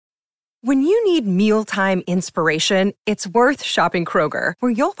When you need mealtime inspiration, it's worth shopping Kroger,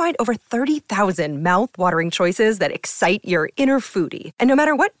 where you'll find over 30,000 mouth-watering choices that excite your inner foodie. And no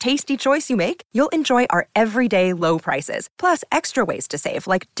matter what tasty choice you make, you'll enjoy our everyday low prices, plus extra ways to save,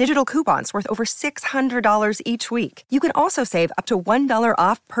 like digital coupons worth over $600 each week. You can also save up to $1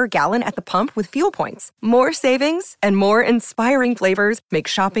 off per gallon at the pump with fuel points. More savings and more inspiring flavors make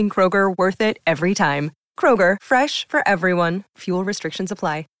shopping Kroger worth it every time. Kroger, fresh for everyone. Fuel restrictions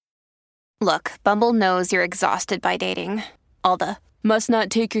apply. Look, Bumble knows you're exhausted by dating. All the, must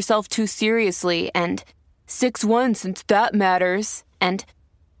not take yourself too seriously, and 6'1" since that matters, and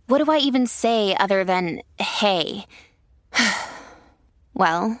what do I even say other than, hey?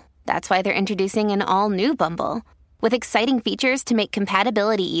 Well, that's why they're introducing an all-new Bumble, with exciting features to make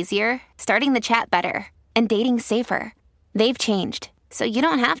compatibility easier, starting the chat better, and dating safer. They've changed, so you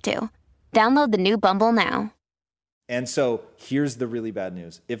don't have to. Download the new Bumble now. And so here's the really bad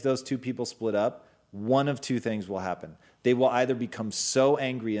news. If those two people split up, one of two things will happen. They will either become so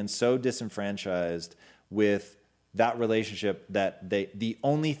angry and so disenfranchised with that relationship that the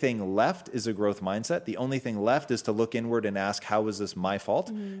only thing left is a growth mindset. The only thing left is to look inward and ask, how is this my fault?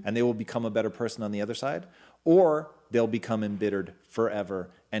 And they will become a better person on the other side. Or they'll become embittered forever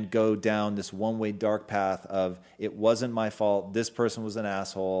and go down this one-way dark path of, it wasn't my fault, this person was an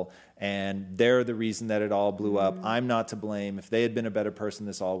asshole, and they're the reason that it all blew up. I'm not to blame. If they had been a better person,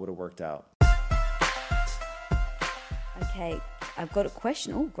 this all would have worked out. Okay, I've got a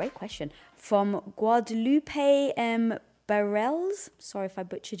question. Oh, great question. From Guadalupe Barrels. Sorry if I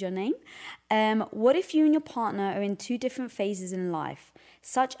butchered your name. What if you and your partner are in two different phases in life,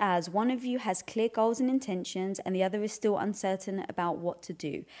 such as one of you has clear goals and intentions and the other is still uncertain about what to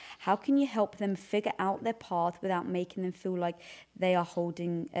do? How can you help them figure out their path without making them feel like they are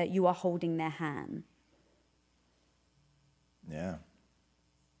you are holding their hand? Yeah.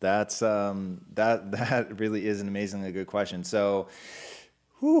 That's that really is an amazingly good question. So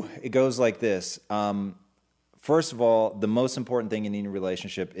it goes like this. First of all, the most important thing in any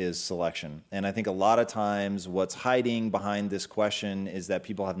relationship is selection. And I think a lot of times what's hiding behind this question is that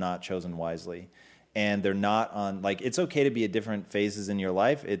people have not chosen wisely. And they're not on, like, it's okay to be at different phases in your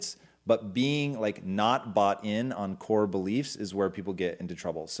life. But being like not bought in on core beliefs is where people get into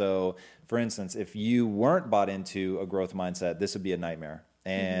trouble. So for instance, if you weren't bought into a growth mindset, this would be a nightmare.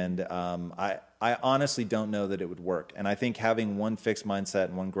 And I honestly don't know that it would work. And I think having one fixed mindset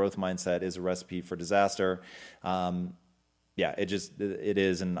and one growth mindset is a recipe for disaster. It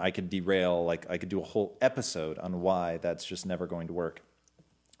is. And I could derail, like I could do a whole episode on why that's just never going to work.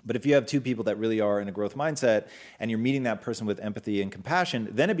 But if you have two people that really are in a growth mindset and you're meeting that person with empathy and compassion,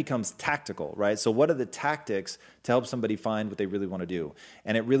 then it becomes tactical, right? So what are the tactics to help somebody find what they really want to do?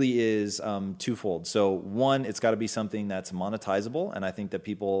 And it really is twofold. So one, it's got to be something that's monetizable. And I think that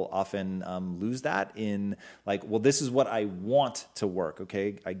people often lose that in like, well, this is what I want to work,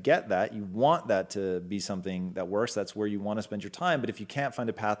 okay? I get that. You want that to be something that works. That's where you want to spend your time. But if you can't find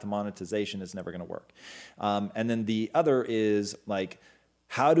a path to monetization, it's never going to work. And then the other is like,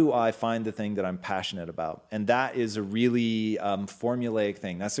 how do I find the thing that I'm passionate about? And that is a really formulaic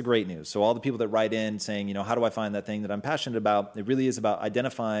thing. That's the great news. So all the people that write in saying, how do I find that thing that I'm passionate about? It really is about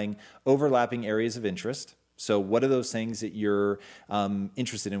identifying overlapping areas of interest. So what are those things that you're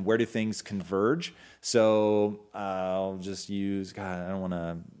interested in? Where do things converge? So I'll just use, I don't want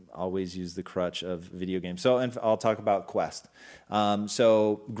to always use the crutch of video games. So and I'll talk about Quest.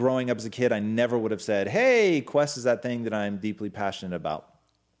 So growing up as a kid, I never would have said, hey, Quest is that thing that I'm deeply passionate about.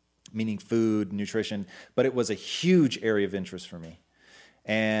 Meaning food, nutrition, but it was a huge area of interest for me.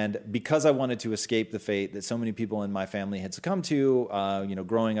 And because I wanted to escape the fate that so many people in my family had succumbed to,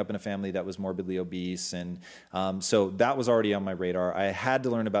 growing up in a family that was morbidly obese. And so that was already on my radar. I had to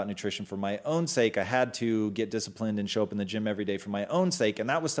learn about nutrition for my own sake. I had to get disciplined and show up in the gym every day for my own sake. And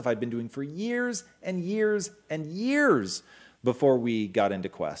that was stuff I'd been doing for years and years and years before we got into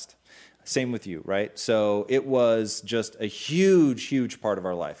Quest. Same with you, right? So it was just a huge, huge part of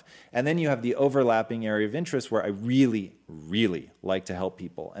our life. And then you have the overlapping area of interest where I really, really like to help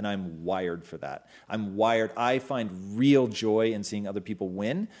people. And I'm wired for that. I find real joy in seeing other people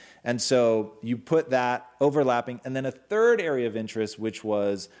win. And so you put that overlapping. And then a third area of interest, which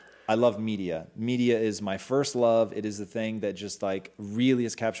was I love media. Media is my first love. It is the thing that just like really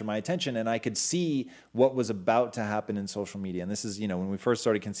has captured my attention. And I could see what was about to happen in social media. And this is, when we first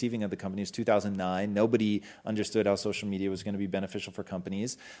started conceiving of the company, it was 2009. Nobody understood how social media was going to be beneficial for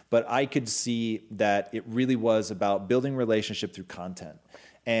companies. But I could see that it really was about building relationship through content.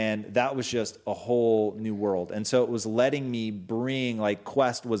 And that was just a whole new world. And so it was letting me bring, like,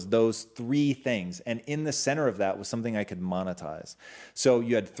 Quest was those 3 things. And in the center of that was something I could monetize. So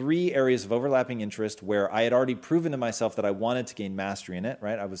you had 3 areas of overlapping interest where I had already proven to myself that I wanted to gain mastery in it,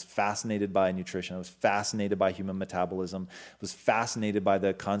 right? I was fascinated by nutrition. I was fascinated by human metabolism. I was fascinated by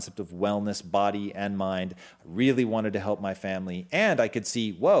the concept of wellness, body and mind. I really wanted to help my family. And I could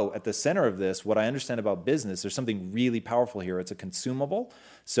see, whoa, at the center of this, what I understand about business, there's something really powerful here. It's a consumable.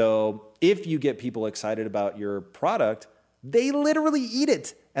 So if you get people excited about your product, they literally eat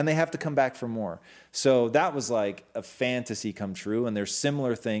it and they have to come back for more. So that was like a fantasy come true. And there's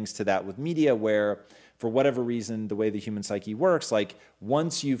similar things to that with media where, for whatever reason, the way the human psyche works, like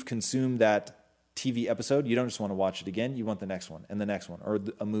once you've consumed that TV episode, you don't just want to watch it again. You want the next one and the next one, or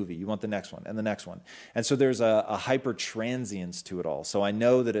a movie. You want the next one and the next one. And so there's a hyper transience to it all. So I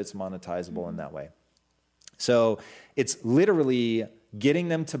know that it's monetizable in that way. So it's literally getting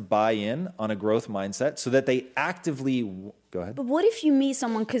them to buy in on a growth mindset so that they actively go ahead. But what if you meet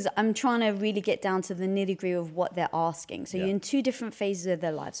someone, because I'm trying to really get down to the nitty-gritty of what they're asking. So you're in 2 different phases of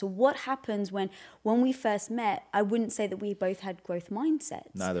their life. So what happens when we first met, I wouldn't say that we both had growth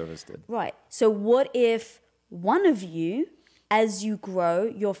mindsets. Neither of us did. Right. So what if one of you, as you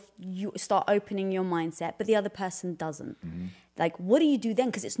grow, you start opening your mindset, but the other person doesn't? Mm-hmm. Like, what do you do then?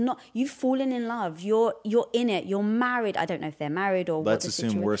 Because it's not, you've fallen in love. You're in it. You're married. I don't know if they're married or Let's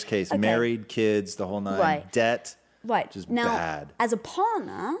assume worst case, married, kids, the whole 9, debt. Right. Just now, bad. As a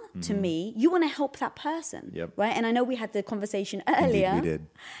partner, to me, you want to help that person. Yep. Right. And I know we had the conversation earlier. Indeed,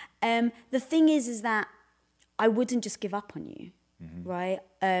 we did. The thing is that I wouldn't just give up on you. Mm-hmm. Right.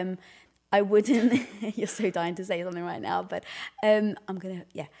 I wouldn't, you're so dying to say something right now, but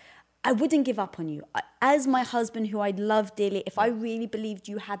I wouldn't give up on you. As my husband, who I love dearly, if I really believed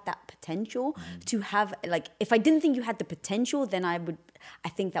you had that potential to have, like, if I didn't think you had the potential, then I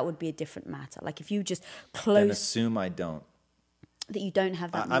think that would be a different matter. Like, if you just close... And assume I don't. That you don't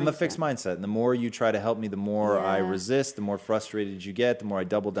have that mindset. I'm a fixed mindset. And the more you try to help me, the more I resist, the more frustrated you get, the more I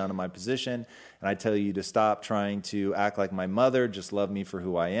double down on my position. And I tell you to stop trying to act like my mother, just love me for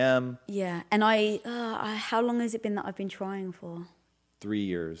who I am. Yeah. And how long has it been that I've been trying for? 3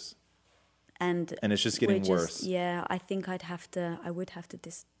 years. And it's just getting worse. Yeah, I think I would have to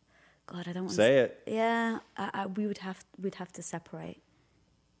God, I don't want to say it. Yeah, we'd have to separate.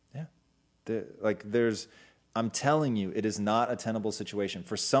 Yeah. I'm telling you, it is not a tenable situation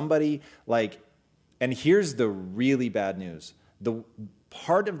for somebody like, and here's the really bad news. The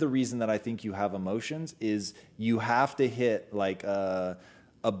part of the reason that I think you have emotions is you have to hit like a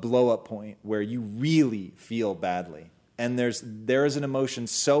blow up point where you really feel badly. And there is an emotion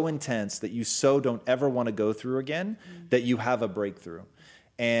so intense that you so don't ever want to go through again that you have a breakthrough.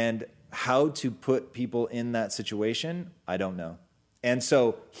 And how to put people in that situation, I don't know. And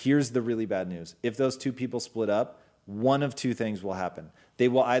so here's the really bad news. If those 2 people split up, one of 2 things will happen. They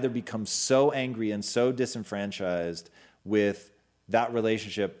will either become so angry and so disenfranchised with that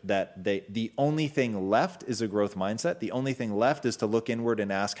relationship that the only thing left is a growth mindset. The only thing left is to look inward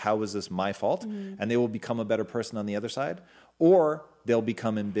and ask, how is this my fault? And they will become a better person on the other side. Or they'll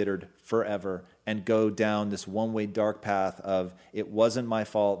become embittered forever and go down this one-way dark path of, it wasn't my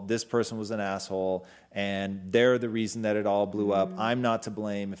fault, this person was an asshole, and they're the reason that it all blew up. I'm not to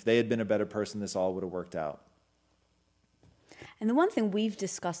blame. If they had been a better person, this all would have worked out. And the one thing we've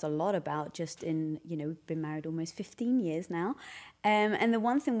discussed a lot about, just in, we've been married almost 15 years now. And the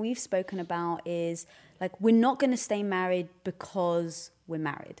one thing we've spoken about is, like, we're not going to stay married because we're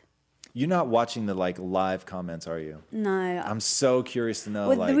married. You're not watching the live comments, are you? No. I'm so curious to know.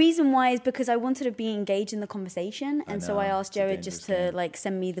 Well, the reason why is because I wanted to be engaged in the conversation, and so I asked Jared just to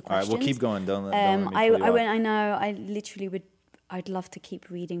send me the questions. All right, we'll keep going. Don't let me pull you off. I know. I literally would. I'd love to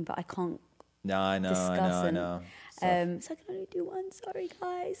keep reading, but I can't. No, I know. So I can only do one. Sorry,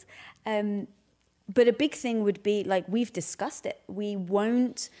 guys. But a big thing would be, like, we've discussed it. We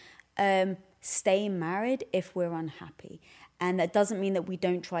won't stay married if we're unhappy. And that doesn't mean that we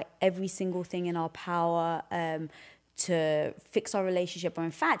don't try every single thing in our power to fix our relationship. Or in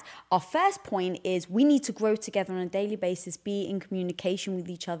fact, our first point is we need to grow together on a daily basis, be in communication with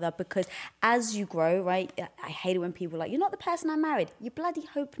each other, because as you grow, right, I hate it when people are like, you're not the person I married. You bloody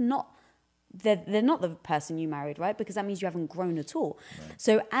hope not. They're not the person you married, right? Because that means you haven't grown at all. Right.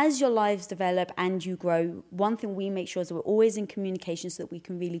 So as your lives develop and you grow, one thing we make sure is that we're always in communication so that we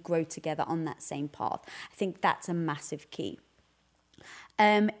can really grow together on that same path. I think that's a massive key.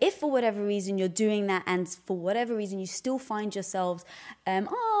 If for whatever reason you're doing that and for whatever reason you still find yourselves, the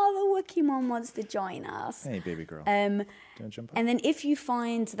Wookiee mom wants to join us. Hey, baby girl. Don't jump up. And then if you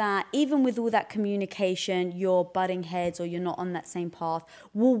find that even with all that communication, you're butting heads or you're not on that same path,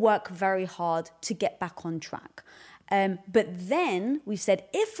 we'll work very hard to get back on track. But then we've said,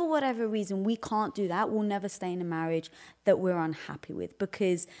 if for whatever reason we can't do that, we'll never stay in a marriage that we're unhappy with.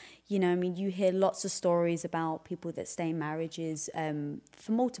 Because, you hear lots of stories about people that stay in marriages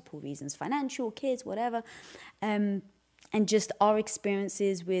for multiple reasons, financial, kids, whatever. And just our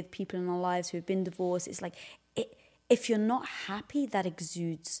experiences with people in our lives who have been divorced, it's like, if you're not happy, that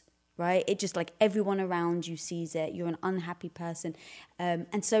exudes, right? It just like everyone around you sees it. You're an unhappy person.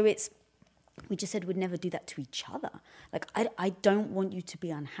 And so we just said we'd never do that to each other. Like, I don't want you to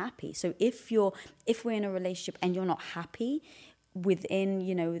be unhappy. So if we're in a relationship and you're not happy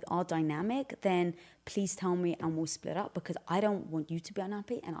within, our dynamic, then please tell me and we'll split up, because I don't want you to be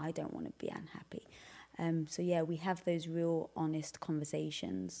unhappy and I don't want to be unhappy. So yeah, we have those real honest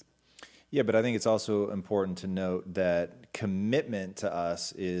conversations. Yeah, but I think it's also important to note that commitment to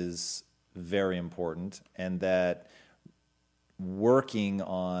us is very important, and that working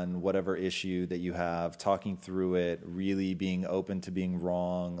on whatever issue that you have, talking through it, really being open to being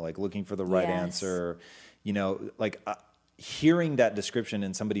wrong, like looking for the right answer, hearing that description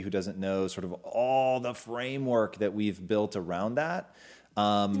in somebody who doesn't know sort of all the framework that we've built around that,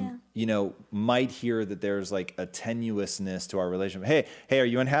 might hear that there's like a tenuousness to our relationship. Hey, are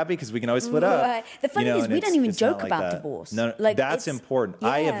you unhappy? Because we can always split up. The funny is we don't even joke about that. divorce. No, like, that's important. Yeah.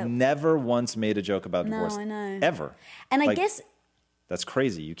 I have never once made a joke about divorce. No, I know. Ever. And I guess that's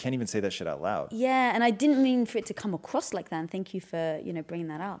crazy. You can't even say that shit out loud. Yeah, and I didn't mean for it to come across like that, and thank you for, bringing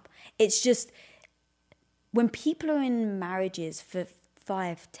that up. It's just when people are in marriages for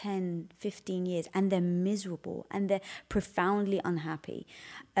 5, 10, 15 years and they're miserable and they're profoundly unhappy,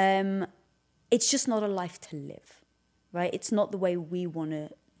 it's just not a life to live, right? It's not the way we want to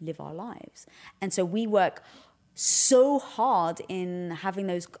live our lives. And so we work so hard in having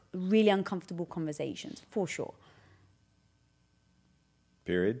those really uncomfortable conversations, for sure.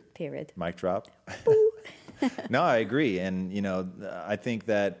 Period. Mic drop. No, I agree. And, I think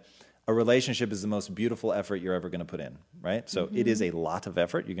that a relationship is the most beautiful effort you're ever going to put in, right? So it is a lot of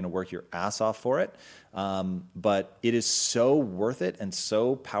effort. You're going to work your ass off for it. But it is so worth it and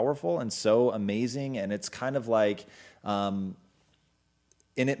so powerful and so amazing. And it's kind of like, and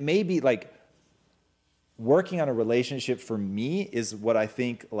it may be like, working on a relationship for me is what I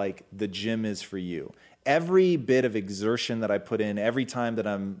think like the gym is for you. Every bit of exertion that I put in, every time that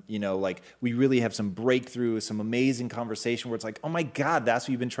I'm, we really have some breakthrough, some amazing conversation where it's like, oh my God, that's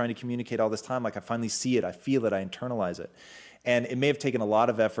what you've been trying to communicate all this time. Like I finally see it, I feel it, I internalize it. And it may have taken a lot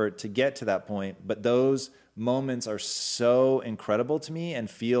of effort to get to that point, but those moments are so incredible to me and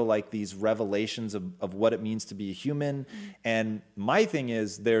feel like these revelations of what it means to be a human. And my thing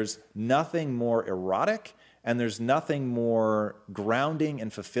is, there's nothing more erotic and there's nothing more grounding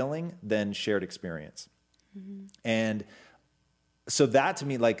and fulfilling than shared experience. And so that to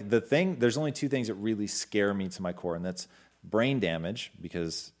me, like there's only two things that really scare me to my core, and that's brain damage,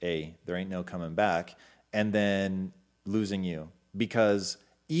 because A, there ain't no coming back, and then losing you. Because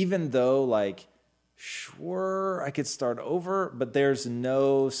even though like, sure, I could start over, but there's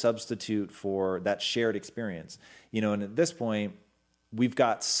no substitute for that shared experience. And at this point, we've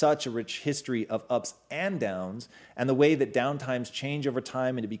got such a rich history of ups and downs, and the way that downtimes change over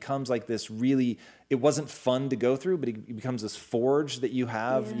time, and it becomes like this really, it wasn't fun to go through, but it becomes this forge that you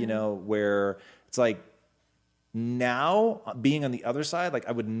have, where it's like, now being on the other side, like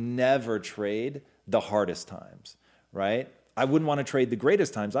I would never trade the hardest times, right? I wouldn't want to trade the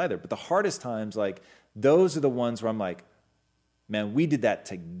greatest times either, but the hardest times, like those are the ones where I'm like, man, we did that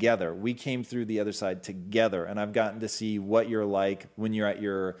together. We came through the other side together, and I've gotten to see what you're like when you're at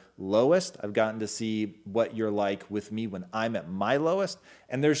your lowest. I've gotten to see what you're like with me when I'm at my lowest,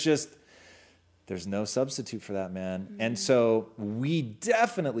 and there's no substitute for that, man. And so we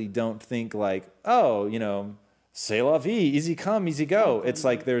definitely don't think like, c'est la vie, easy come, easy go. It's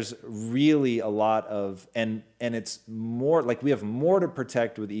like there's really a lot of, and it's more like we have more to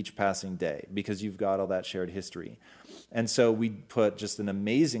protect with each passing day because you've got all that shared history. And so we put just an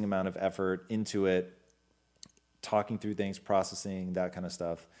amazing amount of effort into it, talking through things, processing, that kind of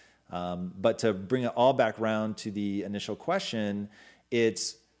stuff. But to bring it all back around to the initial question,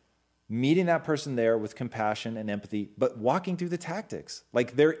 it's meeting that person there with compassion and empathy, but walking through the tactics.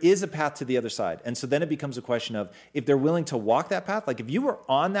 Like there is a path to the other side. And so then it becomes a question of if they're willing to walk that path, like if you were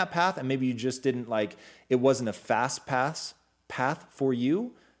on that path and maybe you just didn't like, it wasn't a fast path for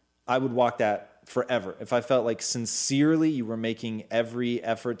you, I would walk that forever. If I felt like sincerely you were making every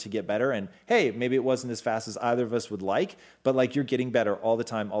effort to get better, and hey, maybe it wasn't as fast as either of us would like, but like you're getting better all the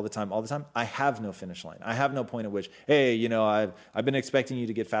time, I have no finish line. I have no point at which, hey, you know, I've been expecting you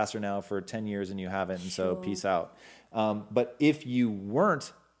to get faster now for 10 years and you haven't, and so peace out. But if you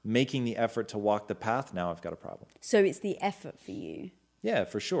weren't making the effort to walk the path, now I've got a problem. So it's the effort for you. Yeah,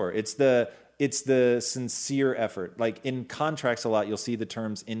 for sure. It's the sincere effort. Like in contracts a lot, you'll see the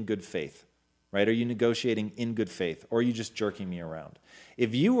terms in good faith, right? Are you negotiating in good faith, or are you just jerking me around?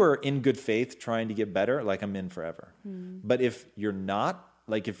 If you were in good faith trying to get better, like I'm in forever. But if you're not,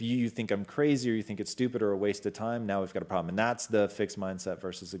 like if you think I'm crazy or you think it's stupid or a waste of time, now we've got a problem. And that's the fixed mindset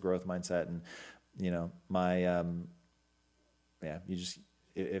versus the growth mindset. And, you know,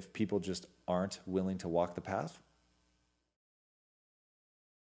 if people just aren't willing to walk the path,